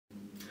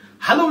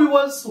Hello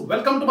viewers,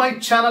 welcome to my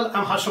channel.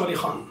 I'm Hasham Ali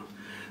Khan.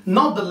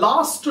 Now the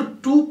last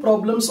two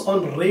problems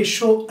on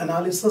ratio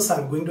analysis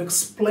I'm going to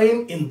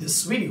explain in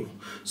this video.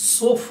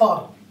 So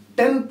far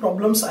 10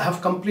 problems I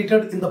have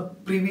completed in the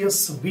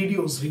previous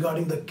videos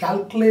regarding the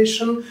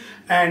calculation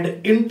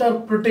and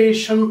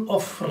interpretation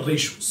of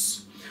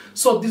ratios.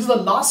 So this is the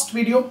last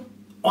video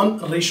on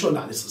ratio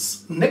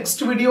analysis. Next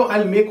video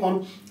I'll make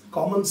on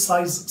common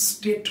size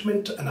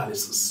statement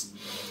analysis.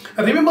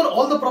 Remember,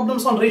 all the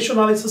problems on ratio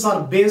analysis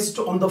are based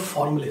on the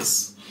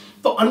formulas.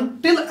 So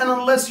until and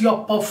unless you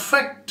are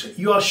perfect,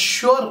 you are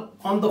sure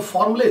on the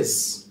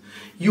formulas,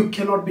 you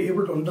cannot be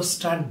able to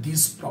understand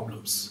these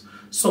problems.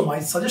 So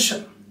my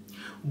suggestion,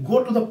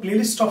 go to the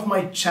playlist of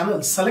my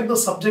channel, select the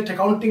subject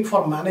accounting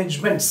for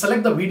management,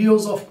 select the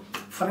videos of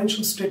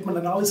financial statement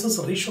analysis,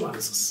 ratio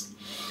analysis.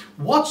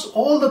 Watch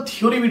all the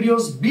theory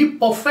videos, be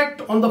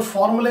perfect on the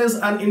formulas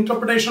and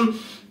interpretation,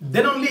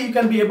 then only you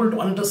can be able to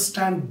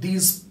understand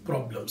these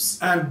problems.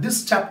 And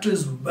this chapter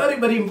is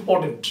very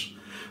important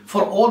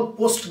for all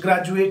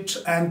postgraduate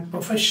and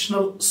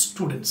professional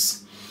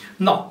students.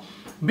 Now,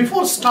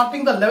 before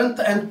starting the 11th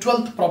and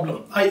 12th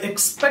problem, I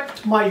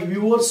expect my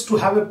viewers to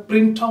have a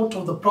printout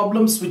of the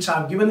problems which I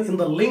have given in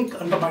the link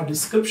under my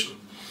description.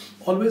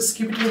 Always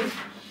keep it ready.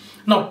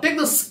 Now take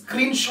the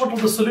screenshot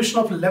of the solution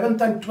of 11th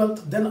and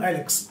 12th, then I'll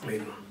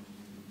explain.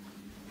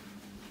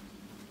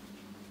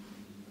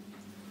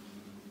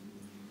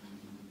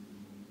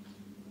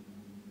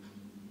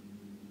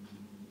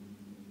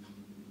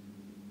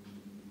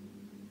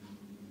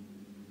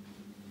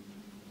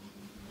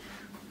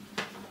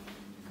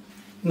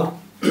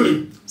 Now,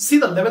 see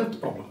the 11th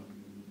problem.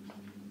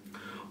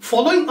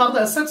 Following are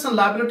the assets and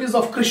liabilities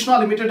of Krishna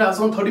Limited as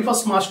on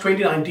 31st March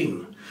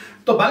 2019.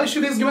 The balance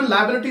sheet is given: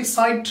 liability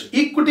side,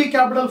 equity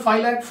capital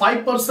 5 lakh,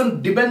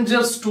 5%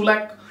 debentures 2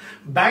 lakh,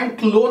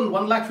 bank loan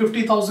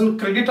 1,50,000,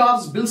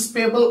 creditors, bills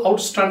payable,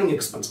 outstanding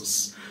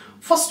expenses.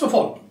 First of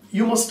all,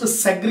 you must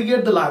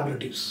segregate the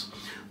liabilities.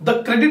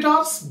 The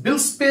creditors,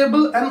 bills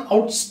payable and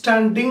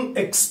outstanding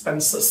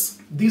expenses.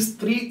 These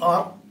three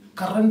are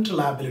current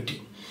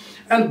liability.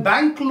 And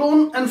bank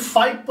loan and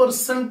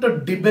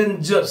 5%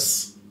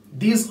 debentures,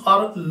 these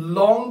are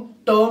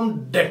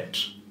long-term debt.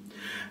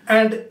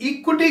 And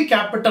equity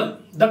capital,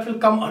 that will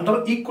come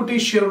under equity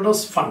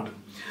shareholders fund.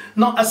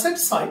 Now asset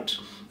side,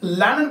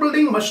 land and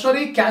building,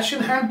 machinery, cash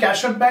in hand,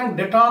 cash at bank,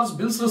 debtors,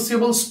 bills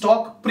receivable,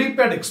 stock,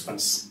 prepaid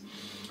expense.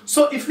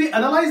 So if we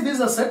analyze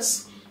these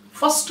assets,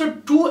 first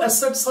two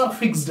assets are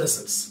fixed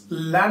assets.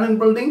 Land and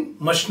building,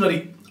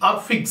 machinery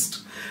are fixed.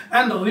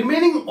 And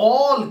remaining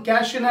all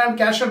cash in hand,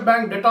 cash at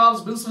bank,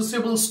 debtors, bills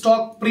receivable,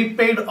 stock,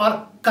 prepaid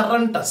are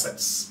current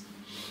assets.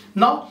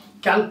 Now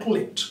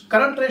calculate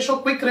current ratio,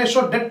 quick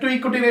ratio, debt to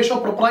equity ratio,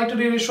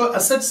 proprietary ratio,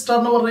 assets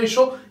turnover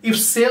ratio if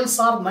sales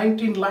are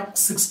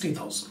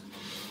 19,60,000.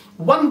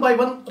 One by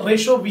one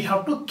ratio we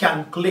have to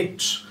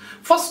calculate.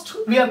 First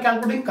we are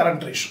calculating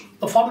current ratio.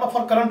 The formula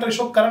for current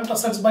ratio, current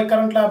assets by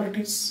current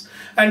liabilities.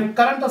 And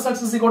current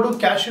assets is equal to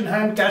cash in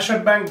hand, cash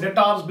at bank,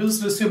 debtors,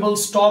 bills receivable,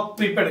 stock,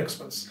 prepaid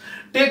expense.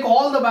 Take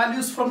all the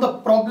values from the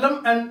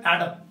problem and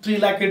add up.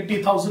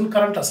 3,80,000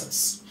 current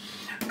assets.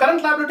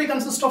 Current liability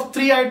consists of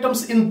three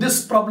items in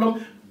this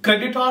problem: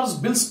 creditors,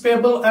 bills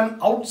payable and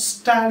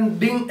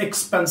outstanding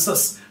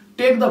expenses.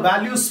 Take the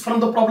values from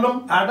the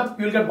problem, add up,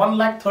 you will get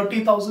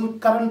 1,30,000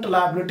 current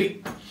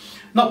liability.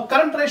 Now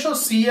current ratio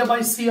CA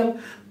by CL,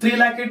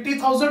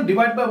 3,80,000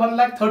 divided by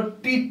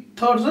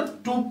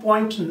 1,30,000,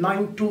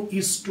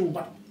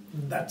 2.92:1.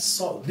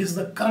 That's all. This is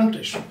the current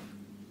ratio.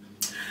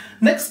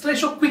 Next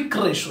ratio, quick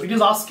ratio. It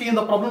is asking in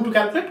the problem to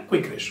calculate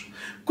quick ratio.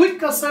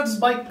 Quick assets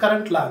by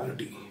current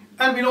liability.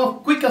 And we know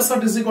quick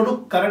asset is equal to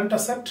current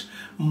asset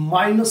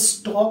minus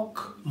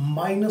stock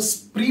minus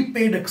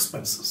prepaid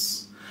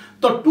expenses.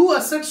 The two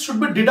assets should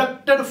be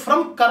deducted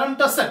from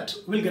current asset.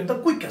 We'll get the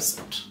quick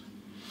asset.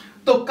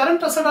 The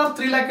current asset are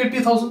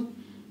 3,80,000.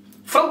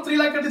 From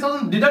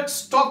 3,80,000 deduct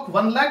stock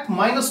 1 lakh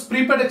minus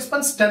prepaid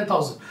expense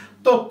 10,000.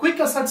 The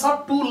quick assets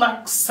are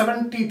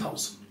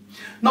 2,70,000.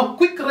 Now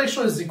quick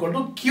ratio is equal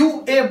to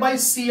QA by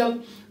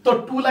CL.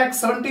 So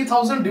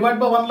 2,70,000 divided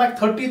by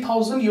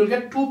 1,30,000, you will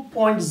get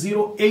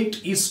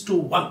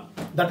 2.08:1.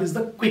 That is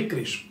the quick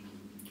ratio.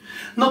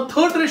 Now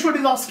third ratio, it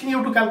is asking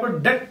you to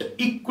calculate debt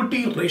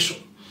equity ratio.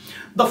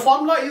 The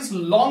formula is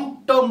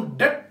long-term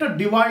debt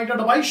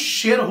divided by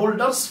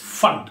shareholders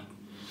fund.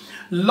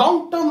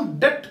 Long-term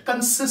debt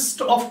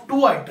consists of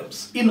two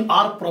items in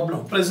our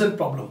problem, present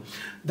problem.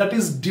 That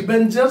is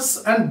debentures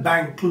and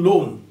bank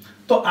loan.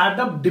 So add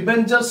up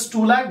debentures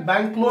 2 lakh,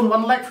 bank loan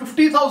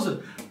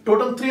 1,50,000.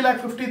 Total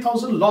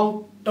 3,50,000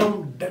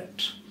 long-term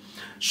debt.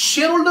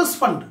 Shareholders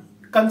fund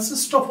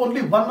consists of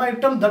only one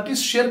item, that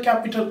is share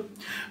capital.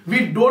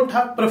 We don't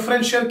have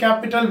preference share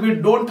capital, we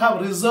don't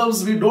have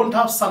reserves, we don't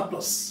have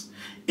surplus.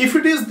 If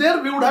it is there,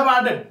 we would have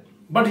added.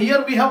 But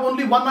here we have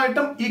only one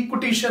item,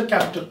 equity share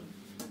capital.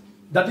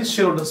 That is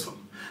shareholders fund.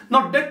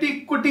 Now debt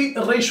equity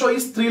ratio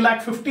is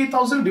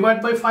 3,50,000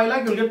 divided by 5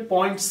 lakh, you will get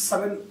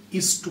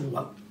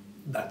 0.7:1.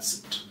 That's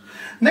it.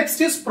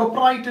 Next is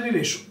proprietary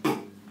ratio.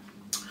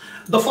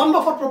 The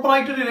formula for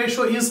proprietary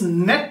ratio is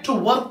net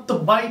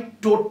worth by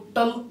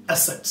total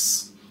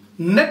assets.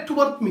 Net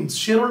worth means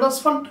shareholders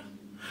fund.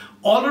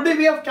 Already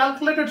we have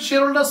calculated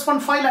shareholders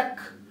fund 5 lakh.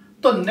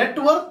 So net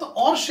worth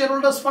or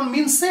shareholders fund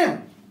means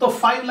same. So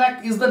 5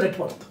 lakh is the net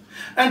worth.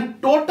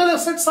 And total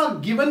assets are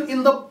given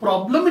in the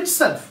problem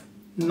itself,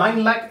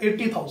 9 lakh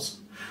 80,000.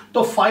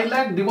 So 5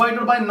 lakh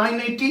divided by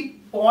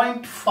 980,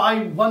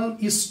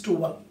 0.51 is to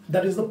 1.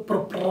 That is the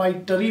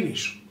proprietary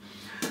ratio.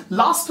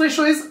 Last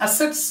ratio is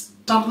assets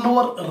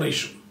turnover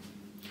ratio.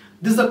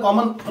 This is the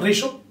common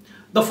ratio.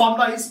 The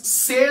formula is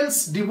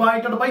sales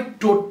divided by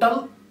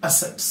total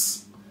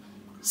assets.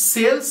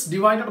 Sales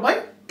divided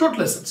by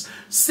total assets.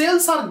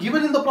 Sales are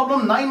given in the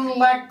problem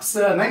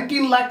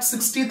 19 lakh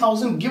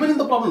 60,000 given in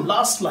the problem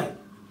last line.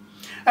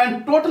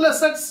 And total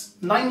assets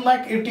 9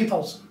 lakh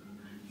 80,000.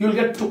 You will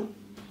get 2.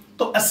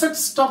 So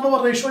assets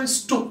turnover ratio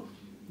is 2.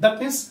 That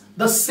means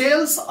the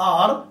sales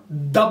are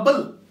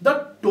double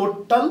the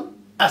total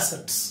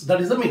assets.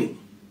 That is the meaning.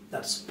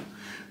 That's it.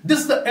 This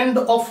is the end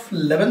of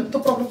 11th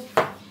problem.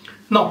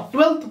 Now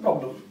 12th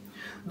problem.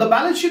 The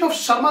balance sheet of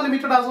Sharma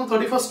Limited as on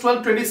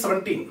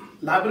 31st/12/2017.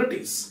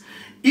 Liabilities.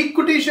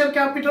 Equity share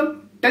capital,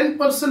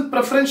 10%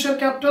 preferential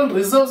capital,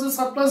 reserves and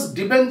surplus,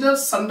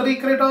 debentures, sundry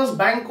creditors,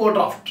 bank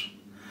overdraft.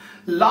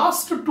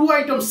 Last two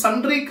items,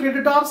 sundry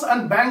creditors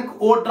and bank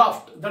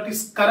overdraft, that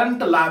is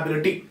current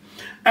liability.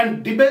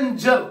 And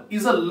debenture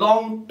is a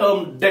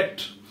long-term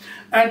debt.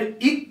 And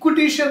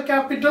equity share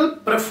capital,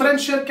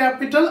 preferential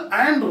capital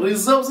and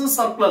reserves and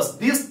surplus,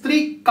 these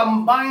three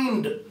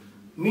combined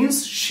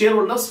means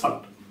shareholders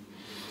fund.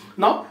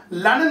 Now,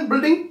 land and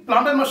building,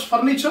 plant and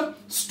furniture,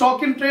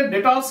 stock in trade,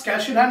 debtors,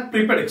 cash in hand,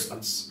 prepaid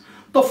expense.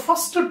 The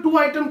first two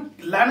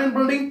items, land and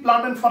building,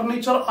 plant and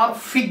furniture, are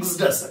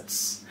fixed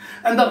assets.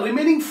 And the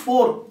remaining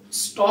four,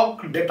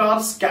 stock,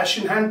 debtors, cash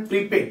in hand,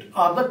 prepaid,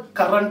 are the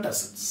current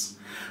assets.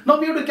 Now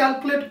we have to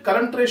calculate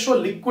current ratio,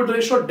 liquid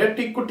ratio, debt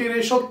equity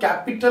ratio,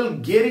 capital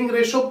gearing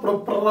ratio,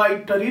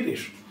 proprietary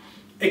ratio.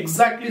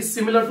 Exactly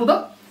similar to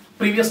the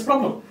previous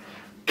problem.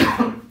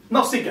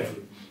 Now see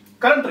carefully.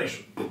 Current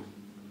ratio.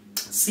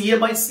 CA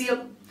by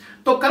CL.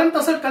 So current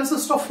asset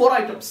consists of 4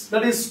 items,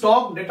 that is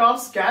stock,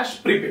 debtors,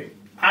 cash, prepaid.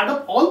 Add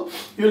up all,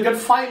 you will get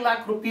 5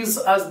 lakh rupees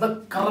as the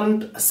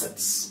current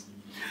assets.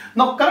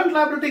 Now current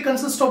liability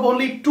consists of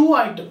only 2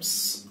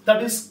 items,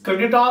 that is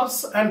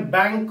creditors and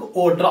bank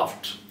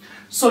overdraft.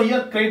 So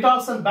here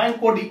creditors and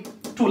bank OD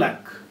 2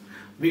 lakh.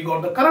 We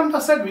got the current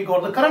asset, we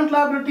got the current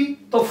liability.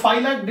 So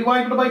 5 lakh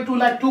divided by 2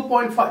 lakh,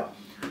 2.5.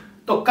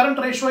 So current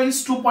ratio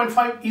is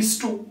 2.5 is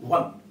to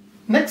 1.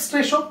 Next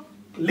ratio,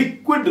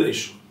 liquid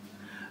ratio.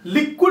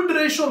 Liquid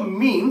ratio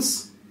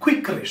means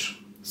quick ratio.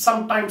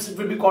 Sometimes it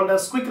will be called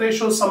as quick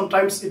ratio,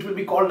 sometimes it will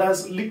be called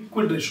as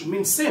liquid ratio,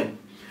 means same.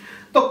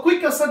 The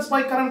quick assets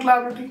by current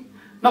liability.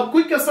 Now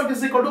quick asset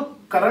is equal to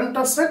current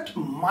asset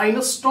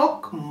minus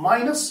stock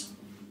minus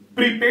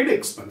prepaid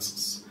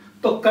expenses.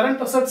 So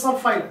current assets are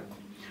 5 lakh.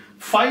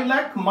 5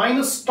 lakh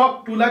minus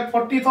stock 2 lakh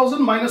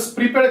 40,000 minus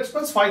prepaid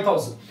expense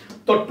 5,000.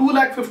 So 2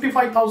 lakh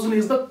 55,000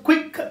 is the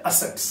quick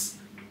assets.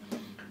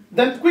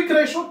 Then quick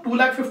ratio 2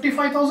 lakh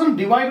 55,000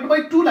 divided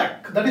by 2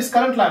 lakh, that is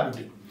current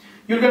liability.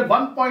 You will get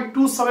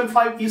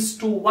 1.275 is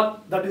to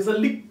 1, that is a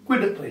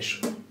liquid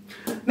ratio.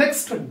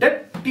 Next,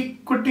 debt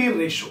equity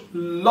ratio.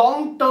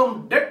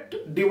 Long-term debt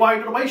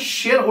divided by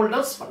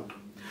shareholders fund.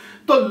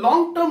 The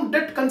long-term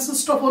debt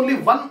consists of only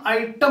one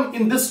item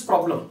in this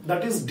problem,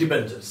 that is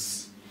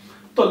debentures.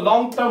 So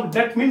long-term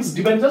debt means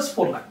debentures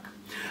 4 lakh.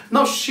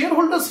 Now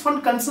shareholders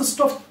fund consists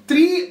of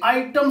 3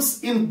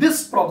 items in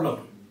this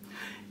problem.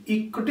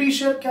 Equity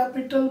share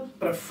capital,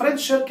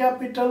 preferential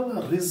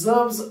capital,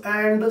 reserves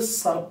and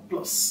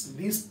surplus.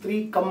 These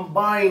 3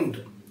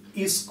 combined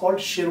is called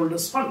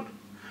shareholders fund.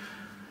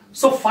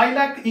 So 5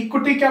 lakh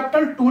equity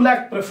capital, 2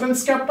 lakh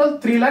preference capital,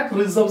 3 lakh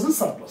reserves and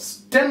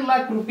surplus. 10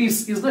 lakh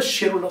rupees is the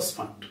shareholders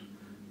fund.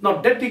 Now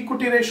debt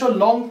equity ratio,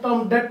 long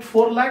term debt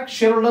 4 lakh,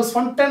 shareholders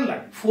fund 10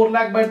 lakh. 4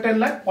 lakh by 10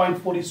 lakh,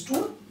 0.4 is to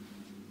 1.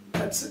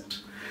 That's it.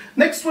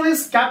 Next one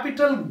is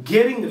capital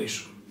gearing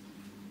ratio.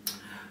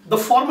 The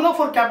formula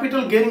for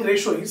capital gearing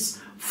ratio is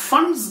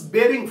funds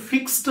bearing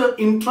fixed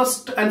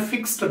interest and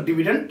fixed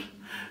dividend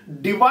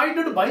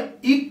divided by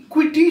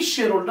equity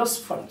shareholders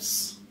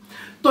funds.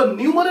 The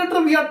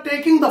numerator we are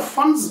taking the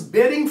funds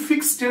bearing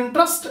fixed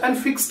interest and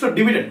fixed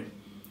dividend.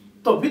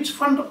 So which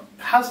fund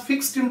has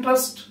fixed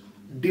interest?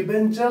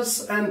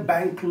 Debentures and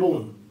bank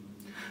loan.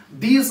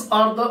 These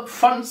are the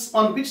funds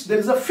on which there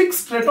is a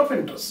fixed rate of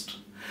interest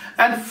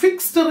and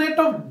fixed rate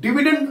of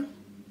dividend,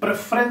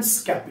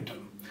 preference capital.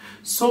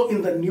 So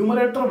in the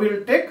numerator we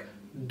will take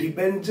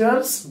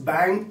debentures,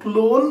 bank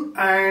loan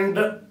and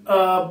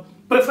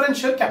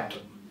preferential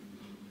capital.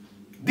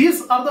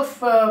 These are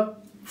the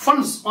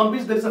funds on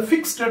which there is a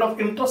fixed rate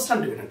of interest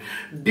and dividend.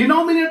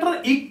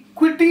 Denominator,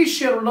 equity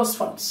shareholders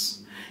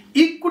funds.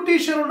 Equity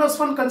shareholders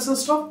fund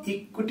consists of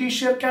equity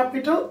share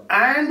capital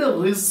and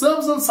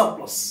reserves and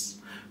surplus.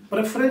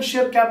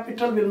 Preferential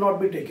capital will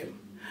not be taken.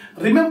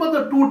 Remember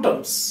the two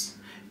terms.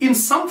 In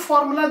some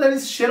formula there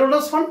is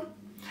shareholders fund.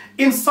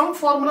 In some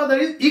formula there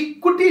is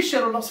equity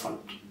shareholders fund.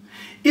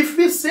 If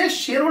we say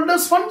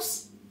shareholders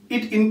funds,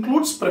 it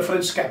includes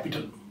preference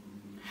capital.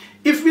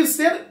 If we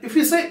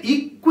say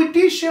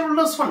equity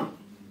shareholders fund,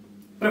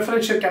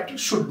 preference share capital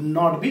should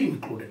not be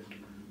included.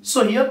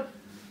 So here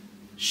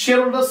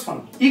shareholders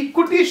fund,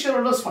 equity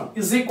shareholders fund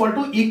is equal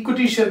to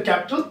equity share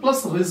capital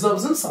plus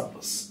reserves and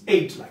surplus,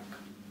 8 lakh.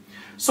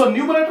 So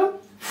numerator,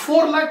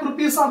 4 lakh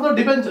rupees are the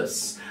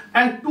debentures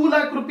and 2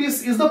 lakh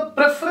rupees is the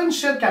preference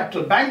share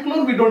capital. Bank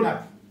loan we don't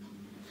have.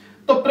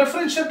 So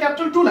preference share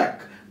capital 2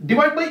 lakh,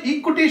 divide by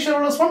equity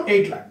shareholders fund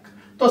 8 lakh.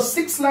 So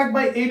 6 lakh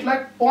by 8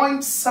 lakh,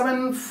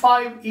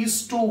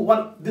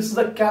 0.75:1. This is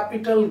the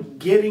capital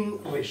gearing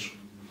ratio.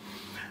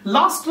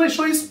 Last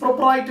ratio is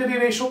proprietary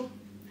ratio.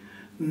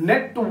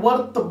 Net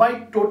worth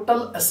by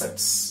total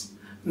assets.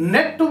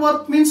 Net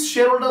worth means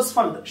shareholders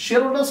fund.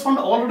 Shareholders fund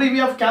already we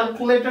have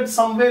calculated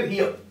somewhere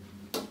here.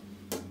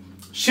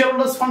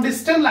 Shareholders fund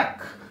is 10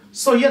 lakh.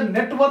 So here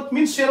net worth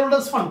means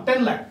shareholders fund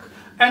 10 lakh.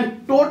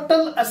 And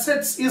total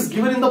assets is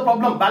given in the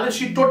problem, balance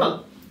sheet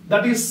total,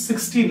 that is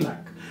 16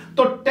 lakh.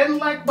 So 10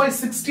 lakh by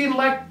 16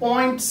 lakh,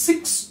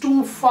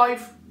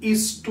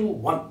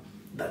 0.625:1.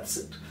 That's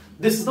it.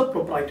 This is the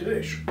proprietary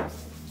ratio.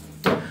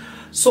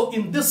 So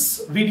in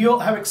this video,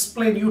 I have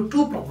explained you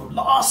two problems,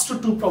 last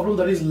two problems,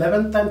 that is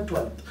 11th and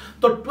 12th.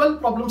 The 12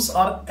 problems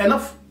are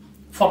enough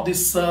for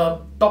this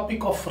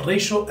topic of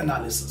ratio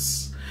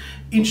analysis.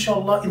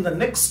 Inshallah, in the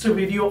next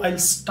video, I'll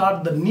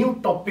start the new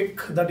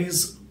topic, that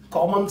is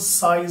common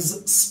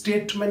size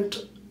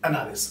statement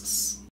analysis.